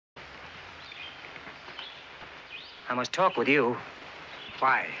I must talk with you.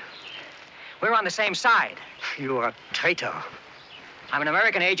 Why? We're on the same side. You're a traitor. I'm an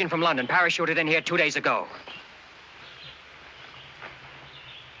American agent from London, parachuted in here 2 days ago.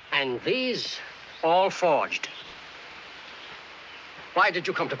 And these? All forged. Why did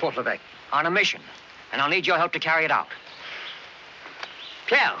you come to Port-l'Evêque? On a mission, and I'll need your help to carry it out.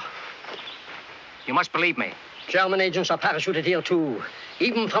 Pierre. You must believe me. German agents are parachuted here, too,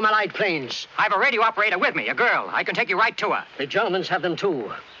 even from Allied planes. I have a radio operator with me, a girl. I can take you right to her. The Germans have them,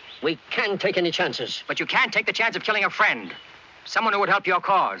 too. We can't take any chances. But you can't take the chance of killing a friend. Someone who would help your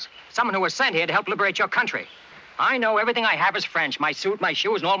cause. Someone who was sent here to help liberate your country. I know everything I have is French, my suit, my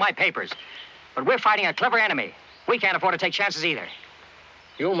shoes, and all my papers. But we're fighting a clever enemy. We can't afford to take chances either.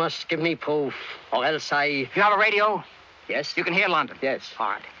 You must give me proof, or else I... You have a radio? Yes. You can hear London? Yes. All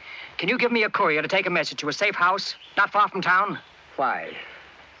right. Can you give me a courier to take a message to a safe house, not far from town? Why?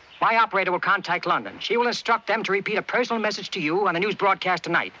 My operator will contact London. She will instruct them to repeat a personal message to you on the news broadcast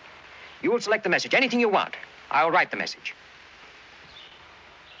tonight. You will select the message, anything you want. I'll write the message.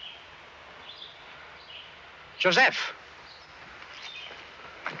 Joseph.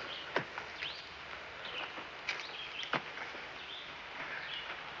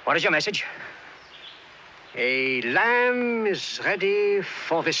 What is your message? A lamb is ready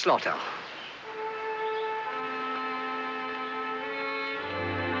for the slaughter.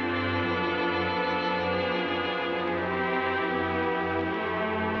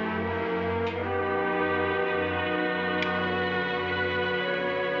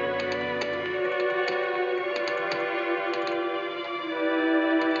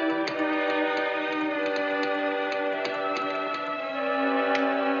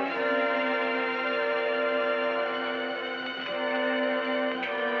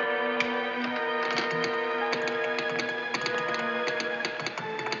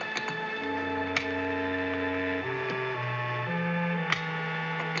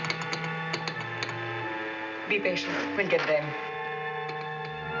 Be patient. We'll get them.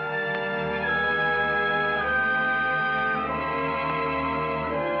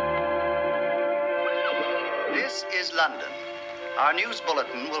 This is London. Our news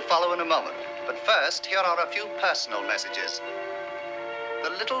bulletin will follow in a moment. But first, here are a few personal messages.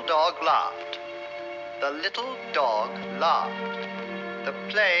 The little dog laughed. The little dog laughed. The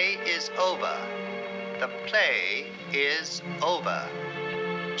play is over. The play is over.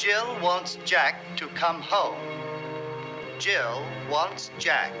 Jill wants Jack to come home. Jill wants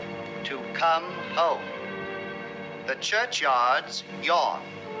Jack to come home. The churchyards yawn.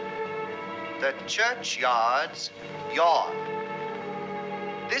 The churchyards yawn.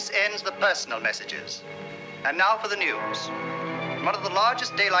 This ends the personal messages. And now for the news. In one of the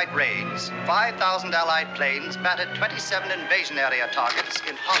largest daylight raids, 5,000 Allied planes battered 27 invasion area targets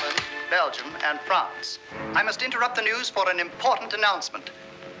in Holland, Belgium, and France. I must interrupt the news for an important announcement.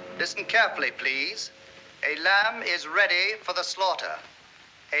 Listen carefully, please. A lamb is ready for the slaughter.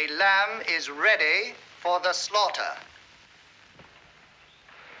 A lamb is ready for the slaughter.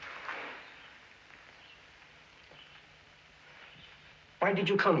 Why did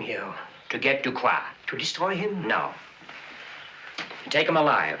you come here? To get Ducroix. To destroy him? No. To take him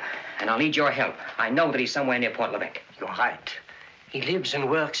alive, and I'll need your help. I know that he's somewhere near Port-l'Evêque. You're right. He lives and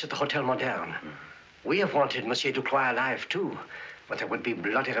works at the Hotel Moderne. We have wanted Monsieur Ducroix alive, too, but there would be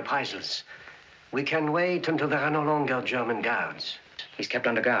bloody reprisals. We can wait until there are no longer German guards. He's kept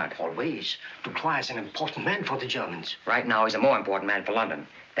under guard. Always. Ducroix is an important man for the Germans. Right now, he's a more important man for London,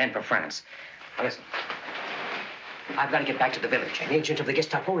 then for France. Now, listen. I've got to get back to the village. An agent of the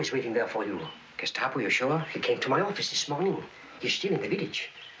Gestapo is waiting there for you. Gestapo, you sure? He came to my office this morning. He's still in the village.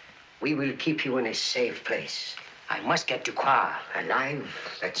 We will keep you in a safe place. I must get Ducroix. Alive?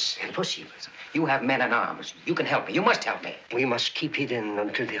 That's impossible. You have men and arms. You can help me. You must help me. We must keep hidden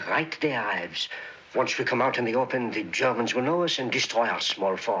until the right day arrives. Once we come out in the open, the Germans will know us and destroy our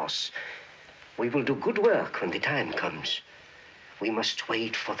small force. We will do good work when the time comes. We must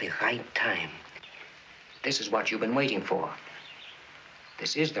wait for the right time. This is what you've been waiting for.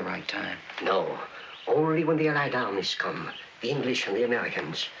 This is the right time. No, only when the Allied armies come, the English and the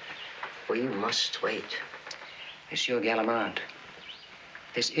Americans. We must wait. Monsieur Gallimard,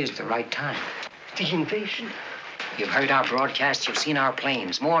 this is the right time. The invasion? You've heard our broadcasts. You've seen our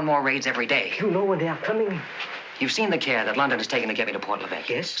planes. More and more raids every day. You know when they are coming? You've seen the care that London has taken to get me to Port-l'Evêque.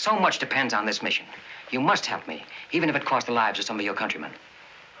 Yes. So much depends on this mission. You must help me, even if it costs the lives of some of your countrymen.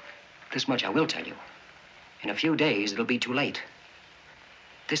 This much I will tell you. In a few days, it'll be too late.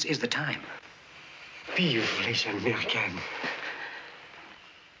 This is the time. Vive les Américains.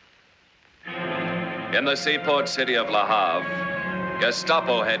 In the seaport city of Le Havre,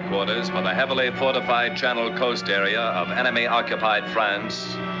 Gestapo headquarters for the heavily fortified Channel Coast area of enemy-occupied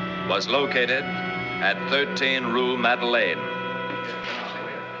France was located at 13 Rue Madeleine.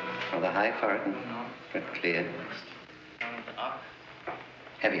 Rather high forehead, but clear.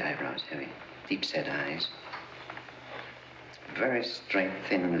 Heavy eyebrows, heavy. Deep-set eyes. Very straight,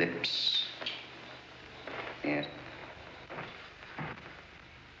 thin lips. Yes.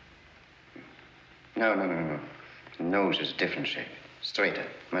 No. The nose is a different shape. Straighter,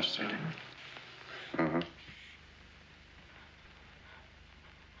 much straighter. Mm-hmm.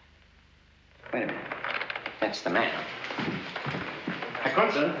 Wait a minute. That's the man. Herr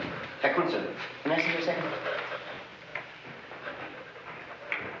Kunzel. Herr Kunzel. Can I see you a second?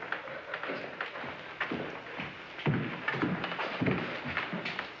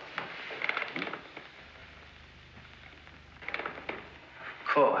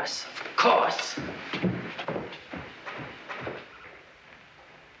 Of course.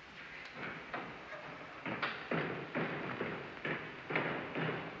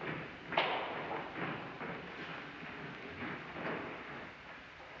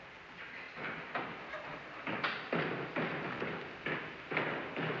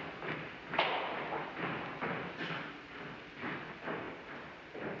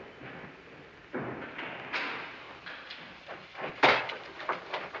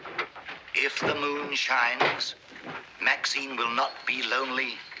 If the moon shines, Maxine will not be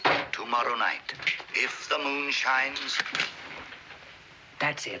lonely tomorrow night. If the moon shines...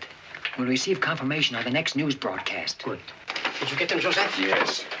 That's it. We'll receive confirmation on the next news broadcast. Good. Did you get them, Joseph?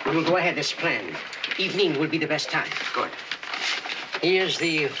 Yes. We will go ahead as planned. Evening will be the best time. Good. Here's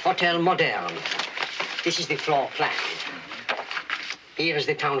the Hotel Moderne. This is the floor plan. Here is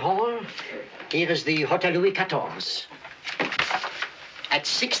the town hall. Here is the Hotel Louis XIV. At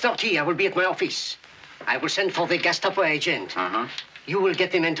 6:30, I will be at my office. I will send for the Gestapo agent. You will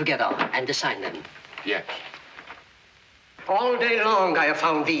get the men together and assign them. Yes. All day long, I have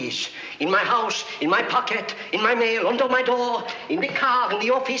found these. In my house, in my pocket, in my mail, under my door, in the car, in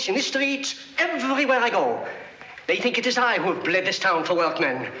the office, in the streets, everywhere I go. They think it is I who have bled this town for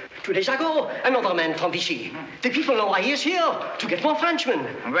workmen. 2 days ago, another man from Vichy. The people know why he is here, to get more Frenchmen.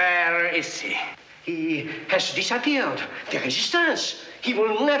 Where is he? He has disappeared. The resistance. He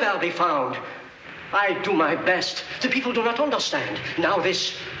will never be found. I do my best. The people do not understand. Now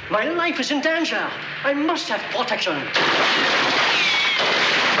my life is in danger. I must have protection.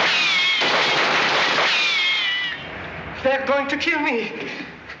 They're going to kill me.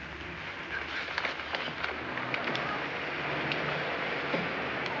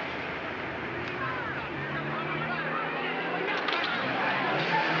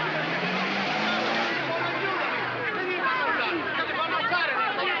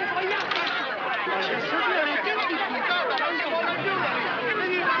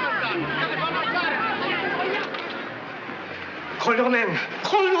 Call your men.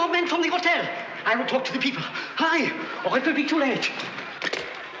 Call your men from the hotel. I will talk to the people. Hurry, or it will be too late.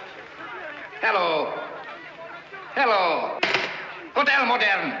 Hello. Hotel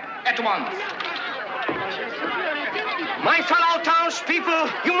Moderne, at once. My fellow townspeople,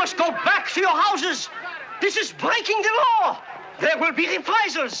 you must go back to your houses. This is breaking the law. There will be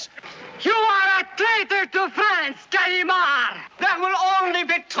reprisals. You are a traitor to France, Gallimard! There will only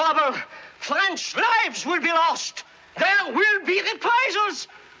be trouble. French lives will be lost. There will be reprisals.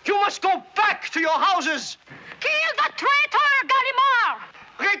 You must go back to your houses. Kill the traitor, Gallimard!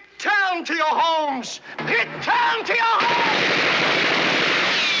 Return to your homes. Return to your homes.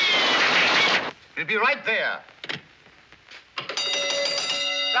 He'll be right there.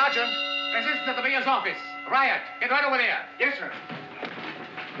 Sergeant, resistance at the mayor's office. Riot. Get right over there. Yes, sir.